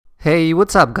Hey,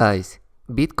 what's up guys?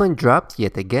 Bitcoin dropped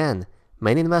yet again.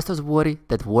 Many investors worry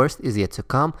that worst is yet to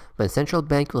come when central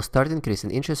bank will start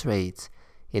increasing interest rates.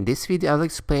 In this video I will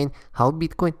explain how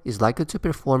Bitcoin is likely to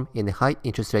perform in a high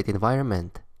interest rate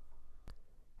environment.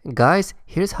 Guys,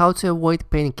 here's how to avoid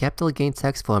paying capital gain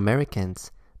tax for Americans.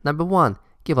 Number 1.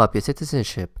 Give up your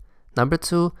citizenship. Number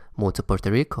 2. Move to Puerto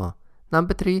Rico.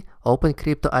 Number 3. Open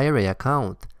crypto IRA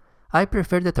account. I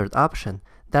prefer the third option.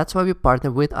 That's why we partner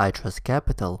with iTrust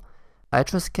Capital.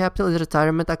 iTrust Capital is a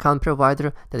retirement account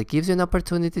provider that gives you an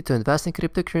opportunity to invest in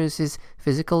cryptocurrencies,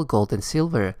 physical gold and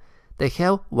silver. They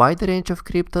have a wide range of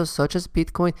cryptos such as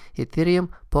Bitcoin, Ethereum,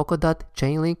 Polkadot,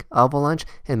 Chainlink, Avalanche,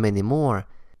 and many more.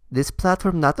 This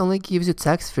platform not only gives you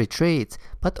tax-free trades,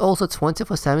 but also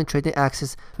 24/7 trading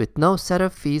access with no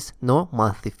setup fees nor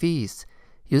monthly fees.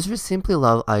 Users simply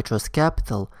love iTrust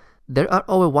Capital. There are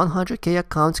over 100k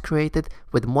accounts created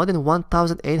with more than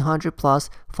 1,800 plus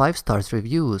 5-star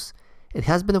reviews. It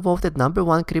has been voted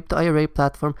 #1 crypto IRA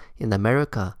platform in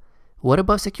America. What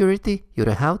about security? You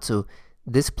don't have to.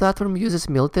 This platform uses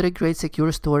military-grade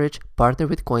secure storage, partnered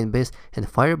with Coinbase and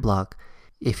Fireblock.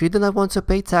 If you do not want to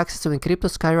pay taxes when crypto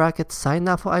skyrockets, sign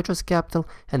up for iTrust Capital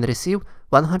and receive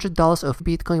 $100 of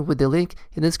Bitcoin with the link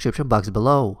in the description box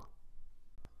below.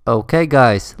 Okay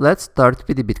guys, let's start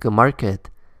with the Bitcoin market.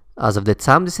 As of the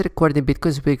time this recording, Bitcoin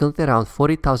is wiggling around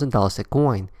 $40,000 a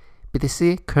coin.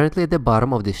 BTC currently at the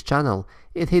bottom of this channel.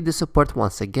 It hit the support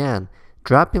once again,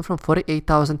 dropping from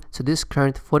 $48,000 to this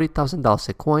current $40,000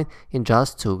 a coin in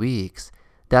just 2 weeks.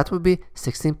 That would be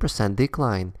 16%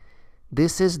 decline.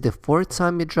 This is the 4th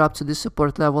time it dropped to this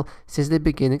support level since the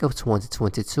beginning of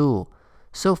 2022.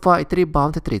 So far it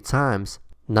rebounded 3 times.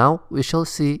 Now we shall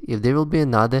see if there will be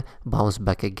another bounce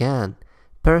back again.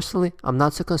 Personally, I'm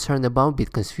not so concerned about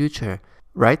Bitcoin's future.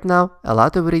 Right now, a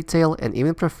lot of retail and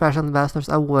even professional investors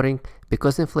are worrying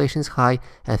because inflation is high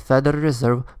and Federal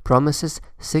Reserve promises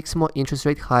 6 more interest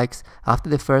rate hikes after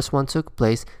the first one took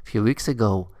place a few weeks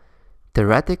ago.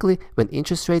 Theoretically, when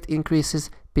interest rate increases,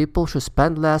 people should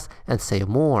spend less and save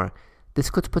more. This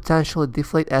could potentially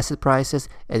deflate asset prices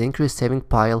and increase saving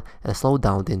pile and slow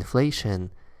down the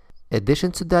inflation. In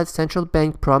addition to that, central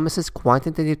bank promises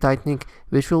quantitative tightening,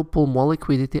 which will pull more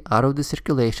liquidity out of the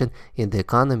circulation in the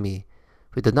economy.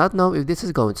 We do not know if this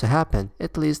is going to happen,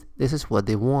 at least this is what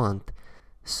they want.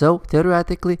 So,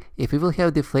 theoretically, if we will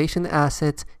have deflation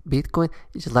assets, Bitcoin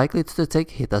is likely to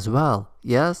take a hit as well.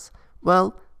 Yes?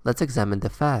 Well, let's examine the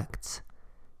facts.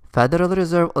 Federal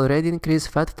Reserve already increased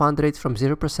Fed fund rates from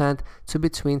 0% to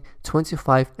between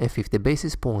 25 and 50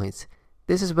 basis points.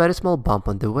 This is a very small bump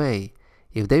on the way.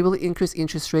 If they will increase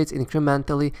interest rates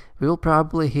incrementally, we will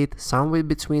probably hit somewhere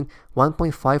between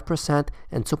 1.5%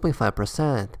 and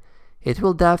 2.5%. It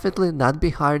will definitely not be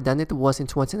higher than it was in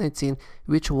 2019,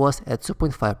 which was at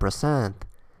 2.5%.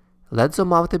 Let's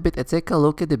zoom out a bit and take a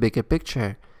look at the bigger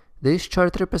picture. This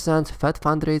chart represents Fed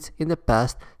fund rates in the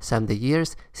past 70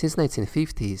 years since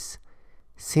 1950s.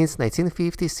 Since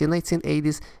 1950s to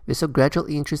 1980s, we saw gradual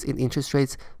increase in interest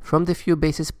rates from the few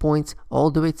basis points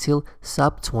all the way till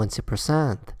sub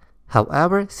 20%.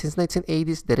 However, since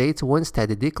 1980s, the rates were in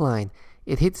steady decline.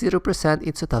 It hit 0%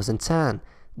 in 2010.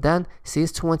 Then,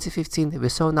 since 2015, we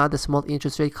saw another small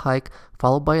interest rate hike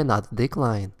followed by another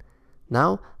decline.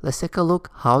 Now, let's take a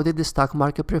look how did the stock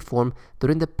market perform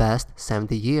during the past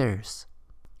 70 years.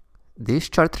 This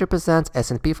chart represents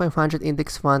S&P 500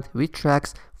 index fund which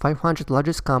tracks 500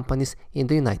 largest companies in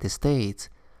the United States.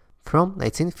 From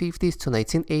 1950s to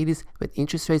 1980s, when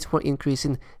interest rates were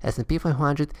increasing, S&P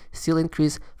 500 still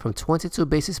increased from 22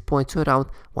 basis points to around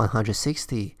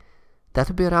 160. That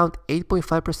would be around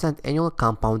 8.5% annual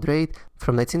compound rate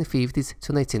from 1950s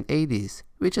to 1980s,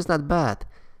 which is not bad.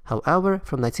 However,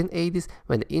 from 1980s,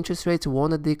 when the interest rates were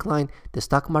on a decline, the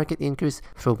stock market increased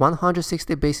from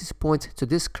 160 basis points to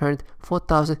this current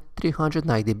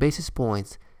 4,390 basis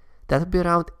points. That would be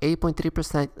around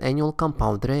 8.3% annual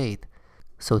compound rate.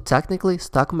 So technically,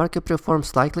 stock market performed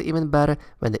slightly even better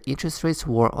when the interest rates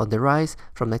were on the rise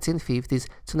from 1950s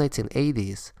to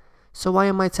 1980s. So why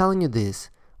am I telling you this?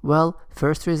 Well,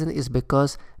 first reason is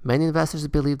because many investors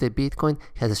believe that Bitcoin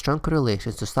has a strong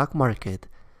correlation to stock market.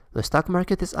 When stock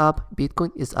market is up, Bitcoin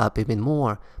is up even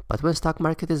more, but when stock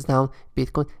market is down,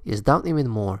 Bitcoin is down even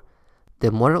more.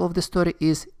 The moral of the story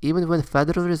is, even when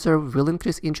Federal Reserve will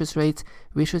increase interest rates,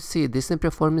 we should see a decent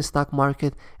performance stock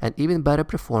market and even better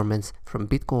performance from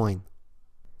Bitcoin.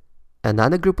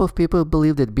 Another group of people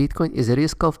believe that Bitcoin is a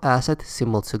risk-off asset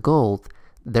similar to gold.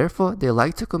 Therefore, they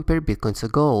like to compare Bitcoin to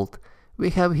gold. We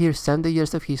have here 70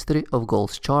 years of history of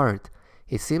gold's chart.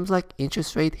 It seems like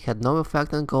interest rate had no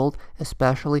effect on gold,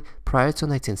 especially prior to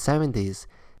 1970s.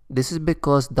 This is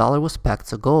because dollar was pegged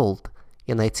to gold.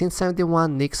 In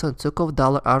 1971, Nixon took off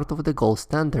dollar out of the gold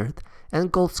standard, and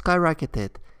gold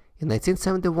skyrocketed. In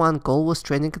 1971, gold was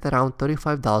trading at around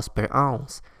 $35 per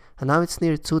ounce, and now it's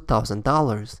near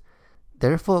 $2,000.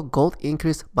 Therefore, gold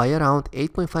increased by around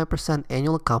 8.5%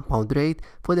 annual compound rate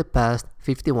for the past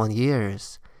 51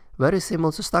 years, very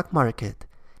similar to stock market.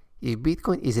 If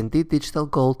Bitcoin is indeed digital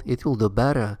gold, it will do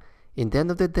better. In the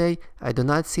end of the day, I do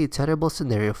not see a terrible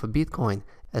scenario for Bitcoin,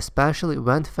 especially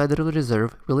when Federal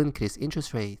Reserve will increase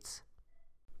interest rates.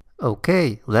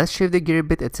 Okay, let's shift the gear a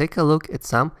bit and take a look at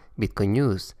some Bitcoin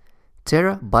news.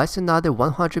 Terra buys another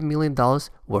 $100 million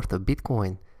worth of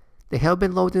Bitcoin. They have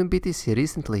been loading BTC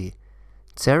recently.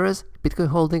 Terra's Bitcoin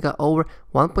holdings are over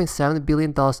 $1.7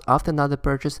 billion after another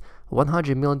purchase of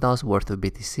 $100 million worth of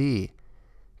BTC.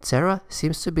 Terra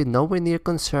seems to be nowhere near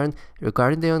concerned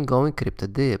regarding the ongoing crypto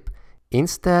dip.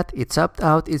 Instead, it topped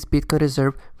out its Bitcoin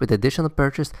reserve with additional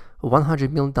purchase of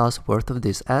 $100 million worth of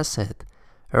this asset.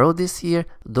 Earlier this year,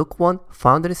 Duke Won,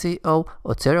 founder and CEO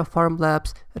of Terraform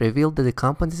Labs, revealed that the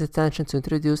company's intention to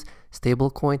introduce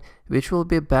stablecoin, which will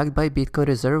be backed by Bitcoin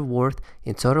reserve worth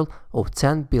in total of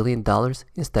 $10 billion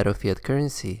instead of fiat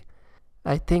currency.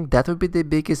 I think that would be the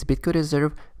biggest Bitcoin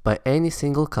reserve by any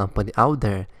single company out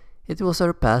there. It will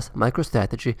surpass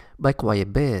MicroStrategy by quite a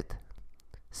bit.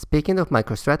 Speaking of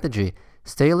MicroStrategy,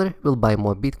 Saylor will buy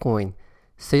more Bitcoin.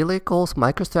 Saylor calls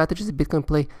MicroStrategy's Bitcoin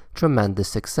play tremendous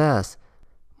success.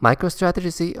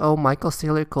 MicroStrategy CEO Michael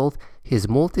Saylor called his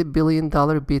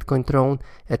multi-billion-dollar Bitcoin throne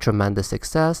a tremendous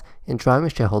success in driving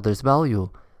shareholders' value.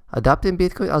 Adopting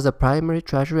Bitcoin as a primary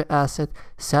treasury asset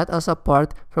set us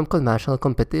apart from conventional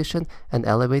competition and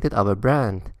elevated our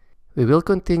brand. We will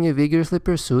continue vigorously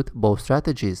pursue both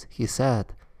strategies, he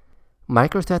said.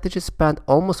 MicroStrategy spent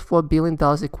almost $4 billion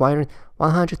acquiring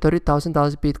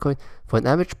 $130,000 Bitcoin for an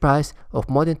average price of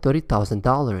more than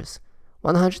 $30,000.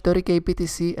 130k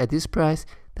BTC at this price,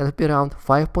 that would be around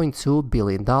 $5.2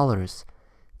 billion.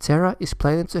 Terra is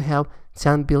planning to have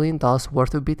 $10 billion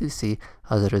worth of BTC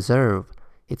as a reserve.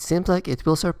 It seems like it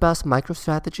will surpass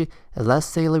MicroStrategy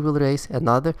unless Saylor will raise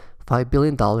another $5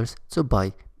 billion to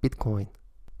buy Bitcoin.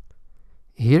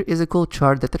 Here is a cool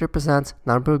chart that represents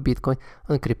number of Bitcoin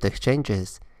on crypto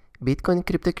exchanges. Bitcoin and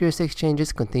cryptocurrency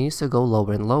exchanges continues to go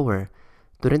lower and lower.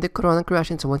 During the Corona crash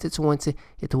in 2020,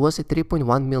 it was at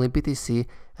 3.1 million BTC,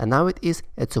 and now it is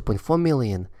at 2.4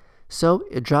 million. So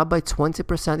it dropped by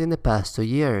 20% in the past 2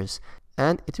 years,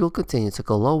 and it will continue to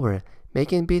go lower,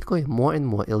 making Bitcoin more and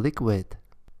more illiquid.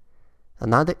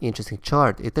 Another interesting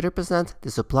chart, it represents the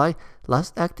supply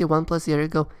last active 1+ year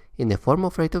ago in the form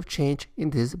of rate of change in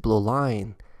this blue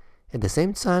line. At the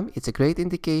same time, it's a great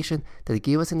indication that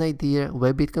gives us an idea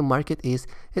where Bitcoin market is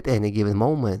at any given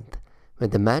moment. When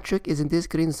the metric is in this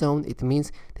green zone, it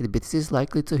means that BTC is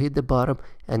likely to hit the bottom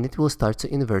and it will start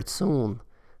to invert soon.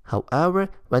 However,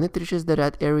 when it reaches the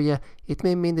red area, it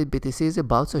may mean that BTC is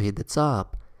about to hit the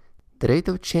top. The rate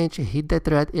of change hit that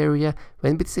red area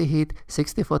when BTC hit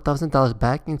 $64,000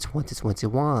 back in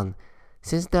 2021.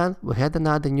 Since then, we had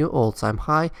another new all-time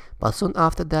high, but soon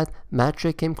after that,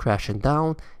 metric came crashing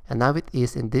down, and now it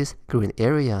is in this green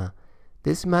area.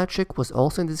 This metric was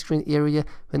also in this green area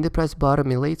when the price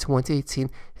bottomed in late 2018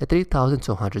 at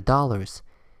 $3,200.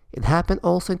 It happened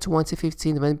also in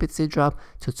 2015 when BTC dropped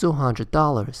to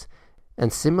 $200.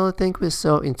 And similar thing we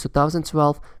saw in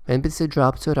 2012 when BTC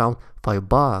dropped to around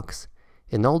 $5.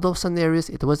 In all those scenarios,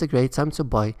 it was a great time to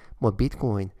buy more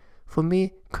Bitcoin. For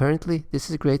me, currently, this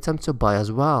is a great time to buy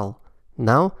as well.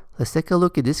 Now, let's take a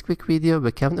look at this quick video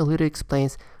where Kevin O'Leary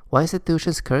explains why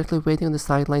institutions currently waiting on the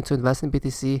sideline to invest in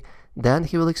BTC. Then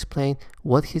he will explain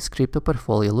what his crypto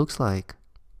portfolio looks like.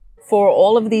 For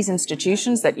all of these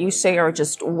institutions that you say are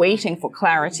just waiting for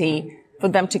clarity, for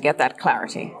them to get that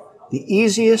clarity? The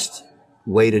easiest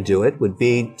way to do it would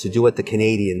be to do what the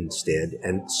Canadians did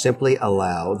and simply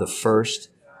allow the first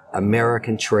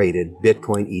American traded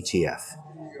Bitcoin ETF,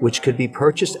 which could be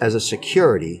purchased as a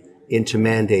security into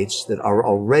mandates that are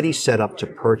already set up to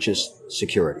purchase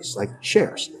securities, like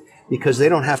shares. Because they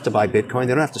don't have to buy Bitcoin,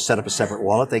 they don't have to set up a separate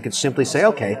wallet. They could simply say,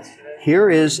 okay, here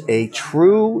is a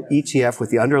true ETF with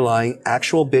the underlying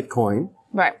actual Bitcoin.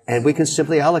 Right. And we can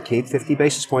simply allocate 50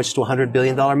 basis points to a $100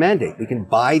 billion mandate. We can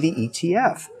buy the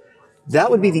ETF.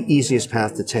 That would be the easiest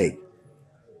path to take.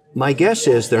 My guess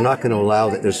is they're not going to allow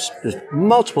that. There's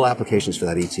multiple applications for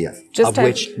that ETF, of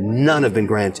which none have been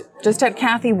granted. Just had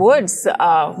Cathie Wood's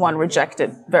one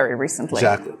rejected very recently.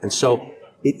 Exactly. And so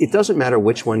it doesn't matter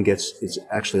which one it's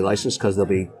actually licensed, because there'll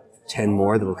be 10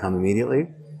 more that will come immediately.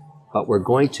 But we're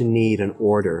going to need an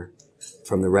order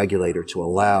from the regulator to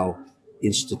allow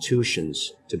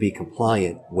institutions to be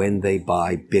compliant when they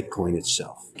buy Bitcoin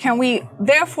itself. Can we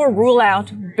therefore rule out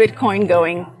Bitcoin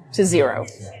going to zero?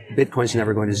 Bitcoin's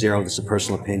never going to zero. That's a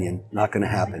personal opinion. Not going to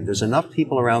happen. There's enough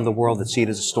people around the world that see it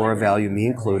as a store of value, me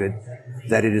included,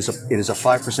 that it is a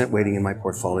 5% weighting in my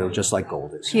portfolio, just like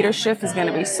gold is. Peter Schiff is going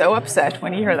to be so upset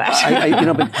when you hear that. I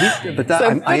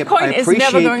Bitcoin is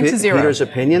never going to zero. Peter's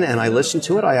opinion, and I listen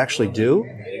to it. I actually do.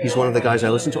 He's one of the guys I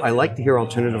listen to. I like to hear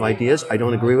alternative ideas. I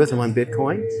don't agree with him on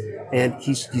Bitcoin, and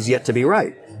he's yet to be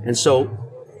right. And so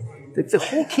the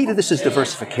whole key to this is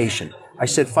diversification. I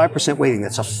said 5% weighting.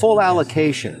 That's a full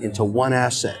allocation into one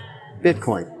asset,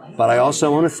 Bitcoin. But I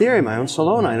also own Ethereum. I own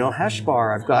Solana. I own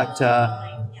Hashbar. I've got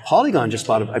Polygon.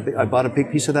 I bought a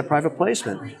big piece of that private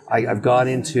placement. I've got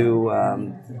into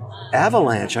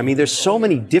Avalanche. I mean, there's so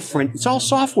many different. It's all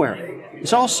software.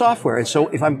 It's all software. And so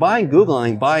if I'm buying Google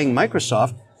and I'm buying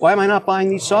Microsoft, why am I not buying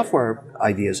these software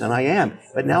ideas? And I am.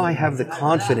 But now I have the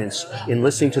confidence in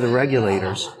listening to the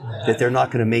regulators that they're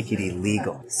not going to make it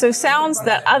illegal. So sounds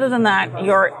that other than that,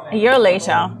 you're a year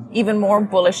later even more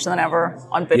bullish than ever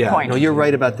on Bitcoin. Yeah, no, you're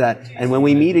right about that. And when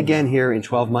we meet again here in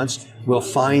 12 months, we'll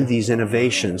find these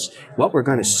innovations. What we're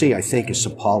going to see, I think, is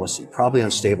some policy, probably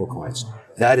on stablecoins.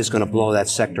 That is going to blow that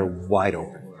sector wide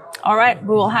open. All right,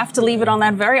 we will have to leave it on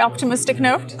that very optimistic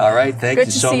note. All right, thank you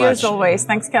so much. Good to see you as always.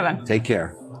 Thanks, Kevin. Take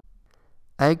care.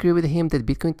 I agree with him that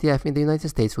Bitcoin ETF in the United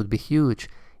States would be huge.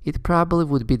 It probably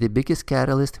would be the biggest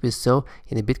catalyst we saw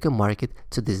in the Bitcoin market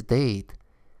to this date.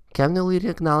 Kevin O'Leary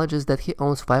acknowledges that he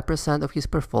owns 5% of his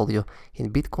portfolio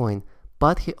in Bitcoin,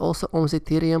 but he also owns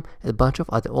Ethereum and a bunch of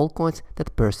other altcoins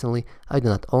that personally I do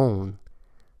not own.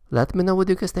 Let me know what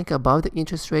you guys think about the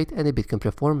interest rate and the Bitcoin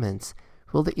performance.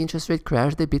 Will the interest rate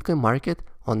crash the Bitcoin market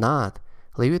or not?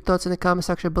 Leave your thoughts in the comment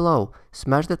section below,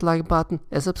 smash that like button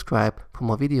and subscribe for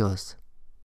more videos.